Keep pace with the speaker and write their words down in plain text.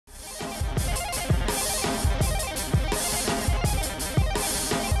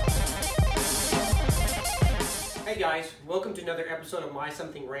guys, welcome to another episode of My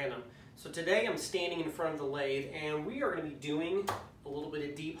Something Random. So today I'm standing in front of the lathe and we are going to be doing a little bit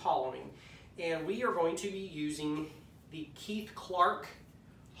of deep hollowing. And we are going to be using the Keith Clark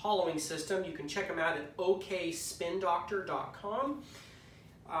hollowing system. You can check them out at okspindoctor.com.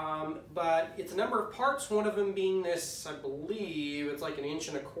 But it's a number of parts, one of them being this, I believe, it's like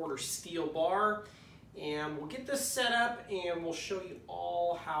 1.25 inch steel bar. And we'll get this set up and we'll show you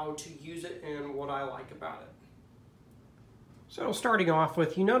all how to use it and what I like about it. So starting off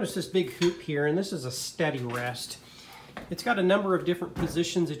with, you notice this big hoop here, and this is a steady rest. It's got a number of different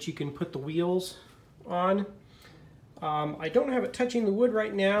positions that you can put the wheels on. I don't have it touching the wood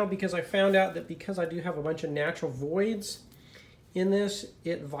right now because I found out that because I do have a bunch of natural voids in this,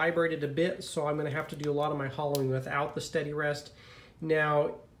 it vibrated a bit, so I'm going to have to do a lot of my hollowing without the steady rest.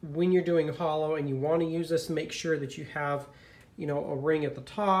 Now, when you're doing hollow and you want to use this, make sure that you have, a ring at the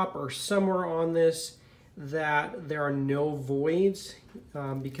top or somewhere on this that there are no voids,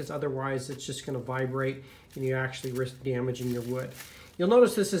 because otherwise it's just going to vibrate and you actually risk damaging your wood. You'll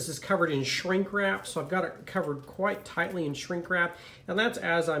notice this is covered in shrink wrap, so I've got it covered quite tightly in shrink wrap, and that's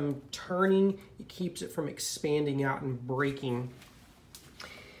as I'm turning, it keeps it from expanding out and breaking.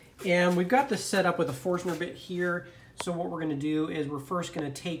 And we've got this set up with a Forstner bit here. So what we're going to do is we're first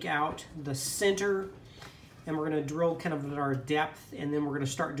going to take out the center and we're going to drill kind of at our depth, and then we're going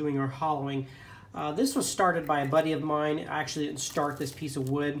to start doing our hollowing. This was started by a buddy of mine. I actually didn't start this piece of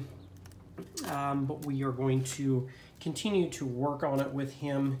wood, but we are going to continue to work on it with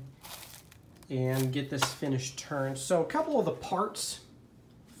him and get this finished turned. So a couple of the parts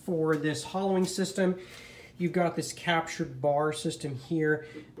for this hollowing system. You've got this captured bar system here.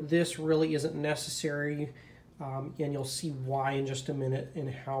 This really isn't necessary. And you'll see why in just a minute and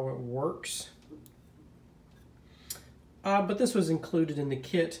how it works. But this was included in the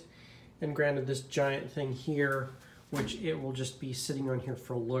kit, and granted this giant thing here, which it will just be sitting on here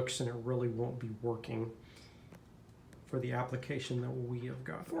for looks and it really won't be working for the application that we have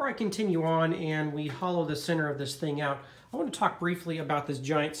got. Before I continue on and we hollow the center of this thing out, I want to talk briefly about this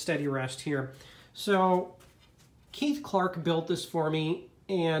giant steady rest here. So Keith Clark built this for me,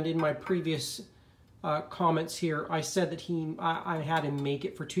 and in my previous comments here, I said that I had him make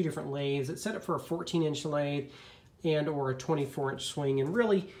it for two different lathes. It set it for a 14-inch lathe and or a 24-inch swing, and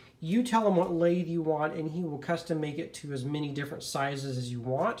really you tell him what lathe you want and he will custom make it to as many different sizes as you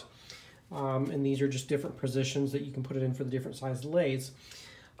want. And these are just different positions that you can put it in for the different size lathes.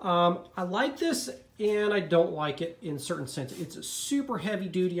 I like this and I don't like it in certain sense. It's super heavy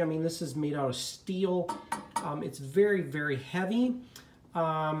duty. I mean, this is made out of steel. It's very, very heavy.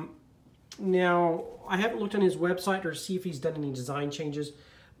 Now, I haven't looked on his website or see if he's done any design changes,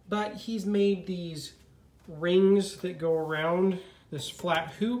 but he's made these rings that go around this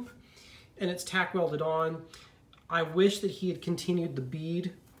flat hoop, and it's tack welded on. I wish that he had continued the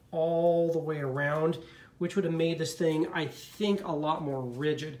bead all the way around, which would have made this thing, I think, a lot more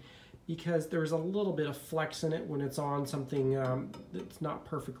rigid, because there's a little bit of flex in it when it's on something that's not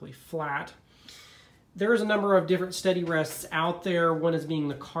perfectly flat. There's a number of different steady rests out there. One is being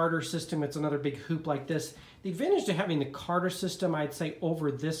the Carter system. It's another big hoop like this. The advantage to having the Carter system, I'd say,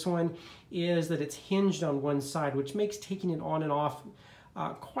 over this one is that it's hinged on one side, which makes taking it on and off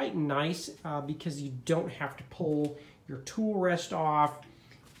quite nice, because you don't have to pull your tool rest off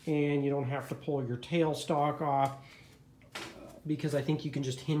and you don't have to pull your tailstock off, because I think you can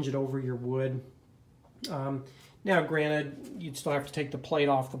just hinge it over your wood. Now, granted, you'd still have to take the plate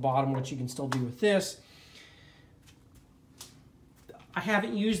off the bottom, which you can still do with this. I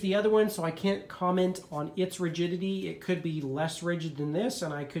haven't used the other one, so I can't comment on its rigidity. It could be less rigid than this,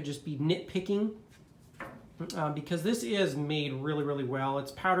 and I could just be nitpicking, because this is made really, really well.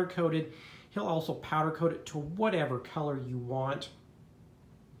 It's powder coated. He'll also powder coat it to whatever color you want.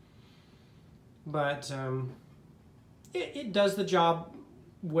 But it does the job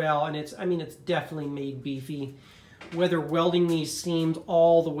well, and it's definitely made beefy. Whether welding these seams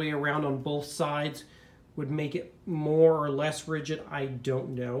all the way around on both sides would make it more or less rigid, I don't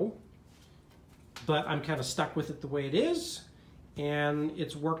know. But I'm kind of stuck with it the way it is, and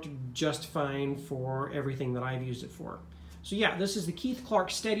it's worked just fine for everything that I've used it for. So yeah, this is the Keith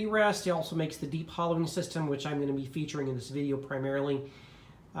Clark Steady Rest. He also makes the deep hollowing system, which I'm going to be featuring in this video primarily.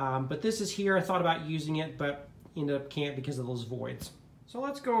 But this is here. I thought about using it, but ended up can't because of those voids. So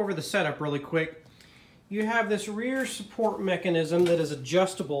let's go over the setup really quick. You have this rear support mechanism that is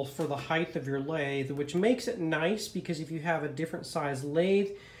adjustable for the height of your lathe, which makes it nice because if you have a different size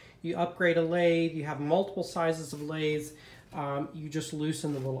lathe, you upgrade a lathe, you have multiple sizes of lathes, you just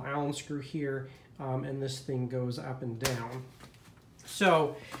loosen the little Allen screw here, and this thing goes up and down.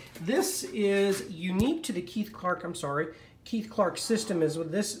 So this is unique to the Keith Clark system. Is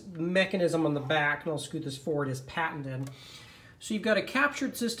with this mechanism on the back, and I'll scoot this forward, is patented. So you've got a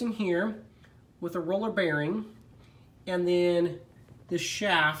captured system here with a roller bearing, and then this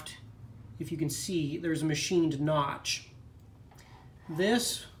shaft, if you can see, there's a machined notch.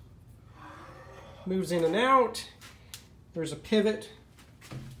 This moves in and out. There's a pivot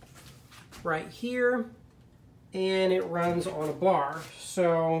right here, and it runs on a bar.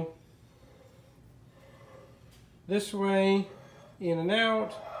 So this way, in and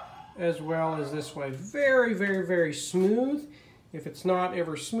out, as well as this way. Very, very, very smooth. If it's not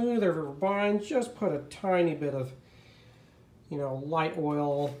ever smooth, ever bind, just put a tiny bit of, you know, light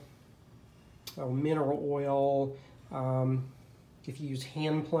oil, mineral oil. If you use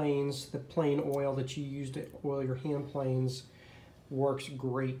hand planes, the plain oil that you use to oil your hand planes works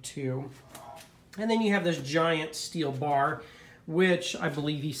great too. And then you have this giant steel bar, which I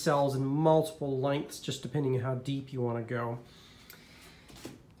believe he sells in multiple lengths, just depending on how deep you want to go.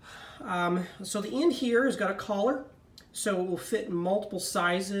 So the end here has got a collar, so it will fit in multiple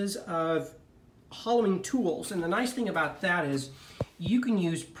sizes of hollowing tools. And the nice thing about that is you can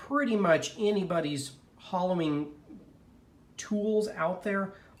use pretty much anybody's hollowing tools out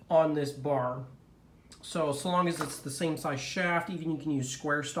there on this bar. So long as it's the same size shaft, even you can use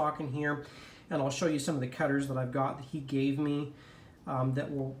square stock in here. And I'll show you some of the cutters that I've got that he gave me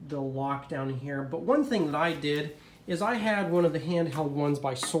they'll lock down here. But one thing that I did is I had one of the handheld ones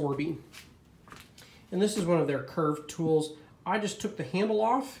by Sorby. And this is one of their curved tools. I just took the handle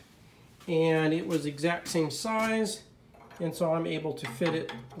off, and it was exact same size. And so I'm able to fit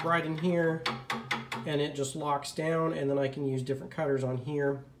it right in here, and it just locks down, and then I can use different cutters on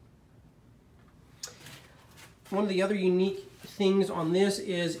here. One of the other unique things on this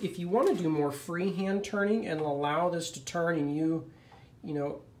is if you want to do more freehand turning and allow this to turn, and you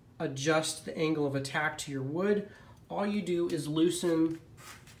know, adjust the angle of attack to your wood, all you do is loosen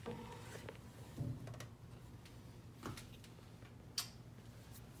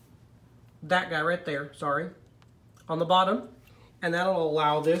that guy right there, sorry, on the bottom, and that'll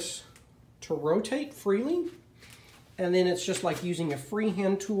allow this to rotate freely. And then it's just like using a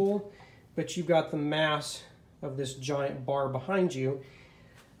freehand tool, but you've got the mass of this giant bar behind you.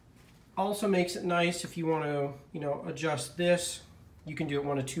 Also makes it nice if you want to, you know, adjust this. You can do it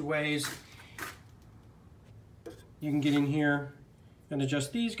one of two ways. You can get in here and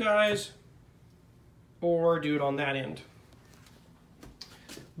adjust these guys, or do it on that end.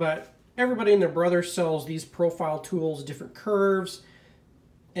 But everybody and their brother sells these profile tools, different curves,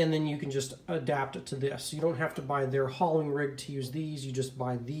 and then you can just adapt it to this. You don't have to buy their hollowing rig to use these. You just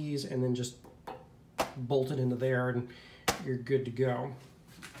buy these and then just bolt it into there, and you're good to go.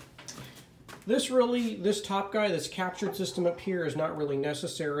 This top guy, this captured system up here, is not really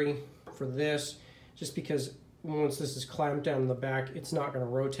necessary for this, just because once this is clamped down in the back, it's not going to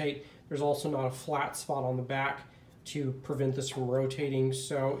rotate. There's also not a flat spot on the back to prevent this from rotating,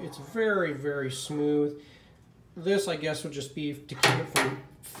 so it's very, very smooth. This, I guess, would just be to keep it from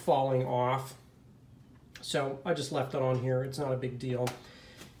falling off. So I just left it on here. It's not a big deal.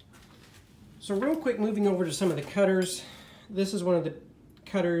 So real quick, moving over to some of the cutters. This is one of the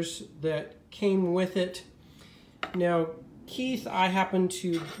cutters that came with it. Now, Keith, I happened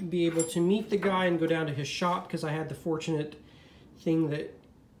to be able to meet the guy and go down to his shop because I had the fortunate thing that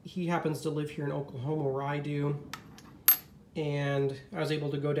he happens to live here in Oklahoma where I do. And I was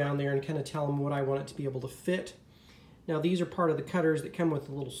able to go down there and kind of tell him what I want it to be able to fit. Now, these are part of the cutters that come with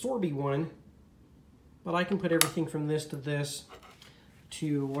the little Sorby one, but I can put everything from this to this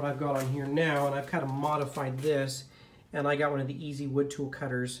to what I've got on here now, and I've kind of modified this, and I got one of the easy wood tool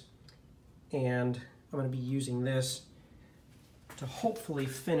cutters, and I'm going to be using this to hopefully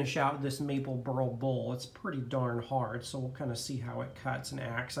finish out this maple burl bowl. It's pretty darn hard, so we'll kind of see how it cuts and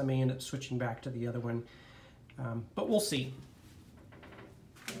acts. I may end up switching back to the other one, but we'll see.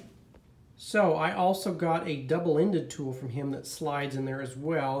 So I also got a double-ended tool from him that slides in there as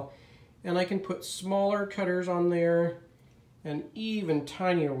well, and I can put smaller cutters on there and even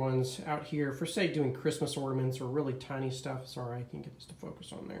tinier ones out here for, say, doing Christmas ornaments or really tiny stuff. Sorry, I can't get this to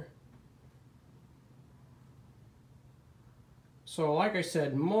focus on there. So like I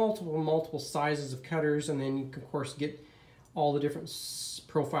said, multiple sizes of cutters, and then you can, of course, get all the different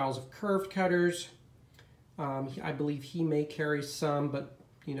profiles of curved cutters. I believe he may carry some, but,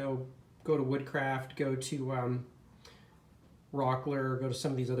 you know, go to Woodcraft, go to Rockler, go to some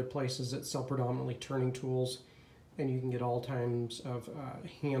of these other places that sell predominantly turning tools, and you can get all kinds of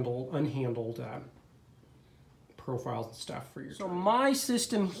unhandled profiles and stuff for your. So my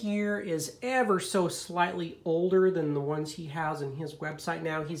system here is ever so slightly older than the ones he has in his website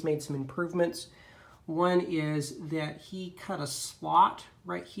now. He's made some improvements. One is that he cut a slot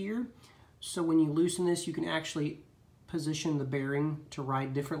right here. So when you loosen this, you can actually position the bearing to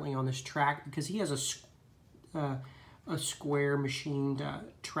ride differently on this track, because he has a square machined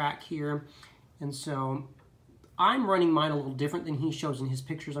track here. And so I'm running mine a little different than he shows in his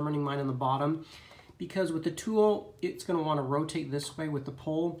pictures. I'm running mine on the bottom because with the tool, it's going to want to rotate this way with the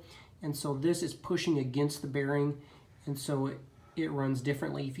pole. And so this is pushing against the bearing, and so it runs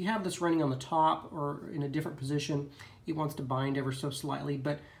differently. If you have this running on the top or in a different position, it wants to bind ever so slightly.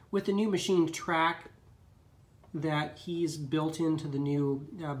 But with the new machined track that he's built into the new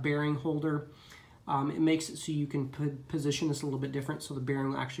bearing holder, it makes it so you can position this a little bit different, so the bearing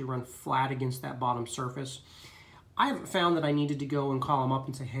will actually run flat against that bottom surface. I haven't found that I needed to go and call him up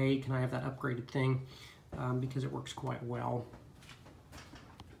and say, hey, can I have that upgraded thing? Because it works quite well.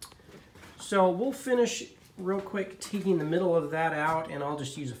 So we'll finish real quick taking the middle of that out, and I'll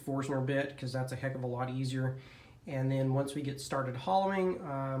just use a Forstner bit because that's a heck of a lot easier. And then once we get started hollowing,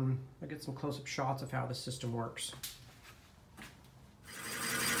 I'll get some close-up shots of how the system works.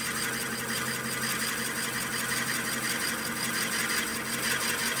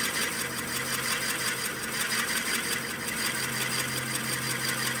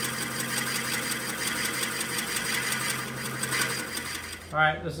 All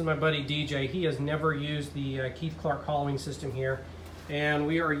right, this is my buddy DJ. He has never used the Keith Clark hollowing system here, and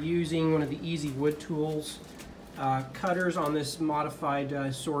we are using one of the Easy Wood Tools cutters on this modified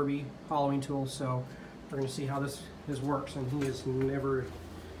Sorby hollowing tool. So we're going to see how this works, and he has never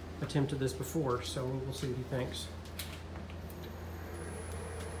attempted this before, so we'll see what he thinks.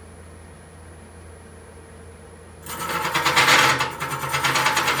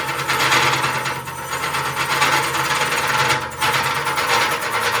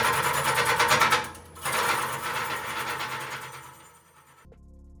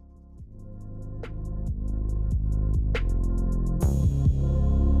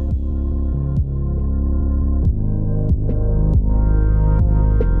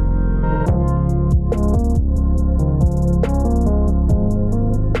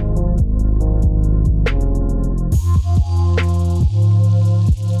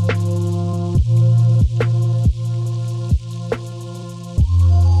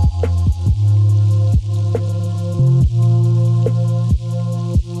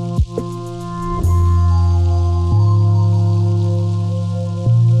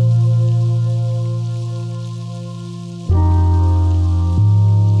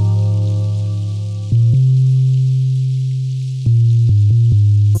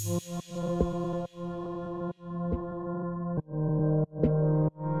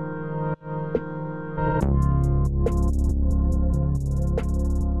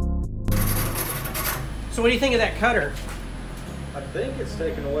 So what do you think of that cutter? I think it's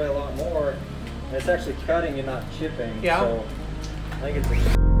taken away a lot more. It's actually cutting and not chipping. Yeah. So I think it's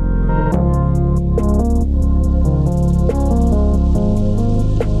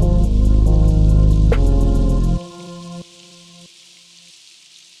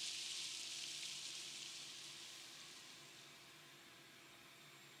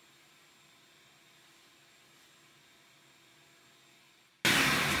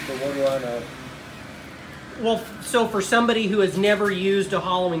So what do I know? Well, so for somebody who has never used a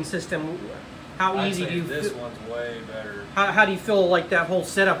hollowing system, how easy do you feel? This one's way better. How do you feel like that whole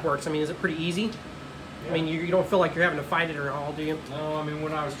setup works? I mean, is it pretty easy? Yeah. I mean, you don't feel like you're having to fight it or all, do you? No, I mean,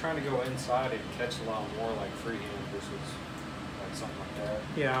 when I was trying to go inside, it catch a lot more like freehand versus like something like that.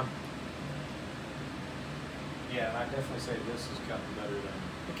 Yeah. Yeah, and I definitely say this is cutting better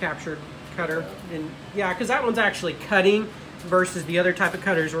than The captured cutter. And yeah, because that one's actually cutting versus the other type of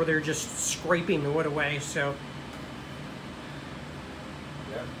cutters where they're just scraping the wood away. So.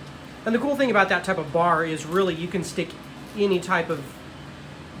 yeah. And the cool thing about that type of bar is really you can stick any type of,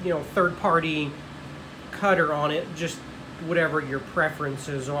 third-party cutter on it, just whatever your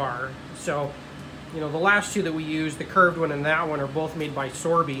preferences are. So, the last two that we use, the curved one and that one, are both made by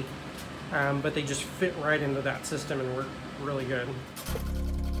Sorby, but they just fit right into that system and work really good.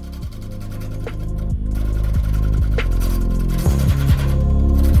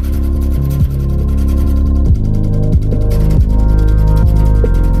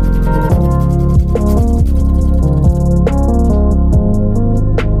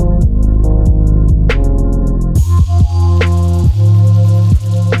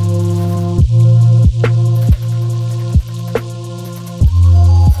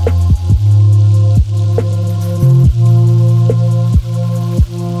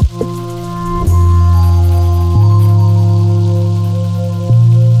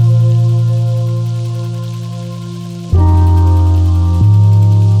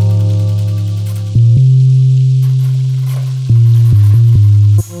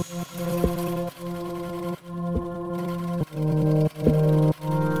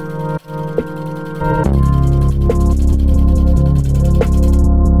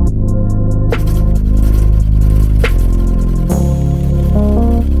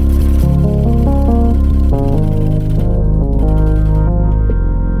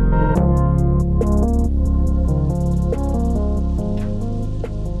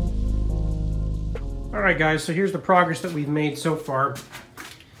 guys, so here's the progress that we've made so far.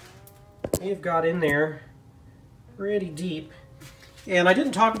 We've got in there pretty deep. And I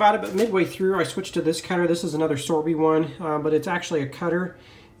didn't talk about it, but midway through I switched to this cutter. This is another Sorby one, but it's actually a cutter.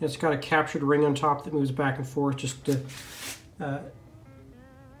 It's got a captured ring on top that moves back and forth just to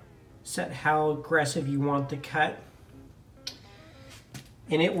set how aggressive you want the cut.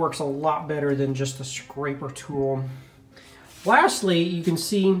 And it works a lot better than just a scraper tool. Lastly, you can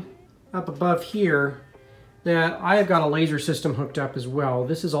see up above here that I have got a laser system hooked up as well.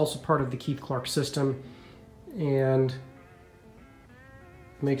 This is also part of the Keith Clark system, and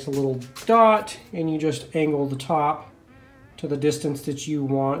makes a little dot, and you just angle the top to the distance that you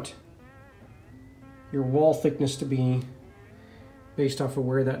want your wall thickness to be based off of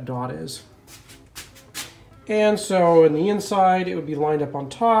where that dot is. And so in the inside, it would be lined up on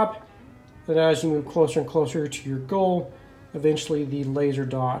top, but as you move closer and closer to your goal, eventually the laser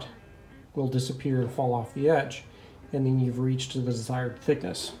dot will disappear and fall off the edge, and then you've reached the desired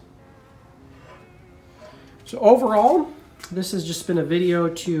thickness. So overall, this has just been a video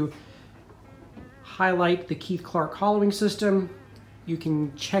to highlight the Keith Clark hollowing system. You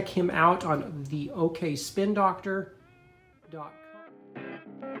can check him out on the OKSpinDoctor.com.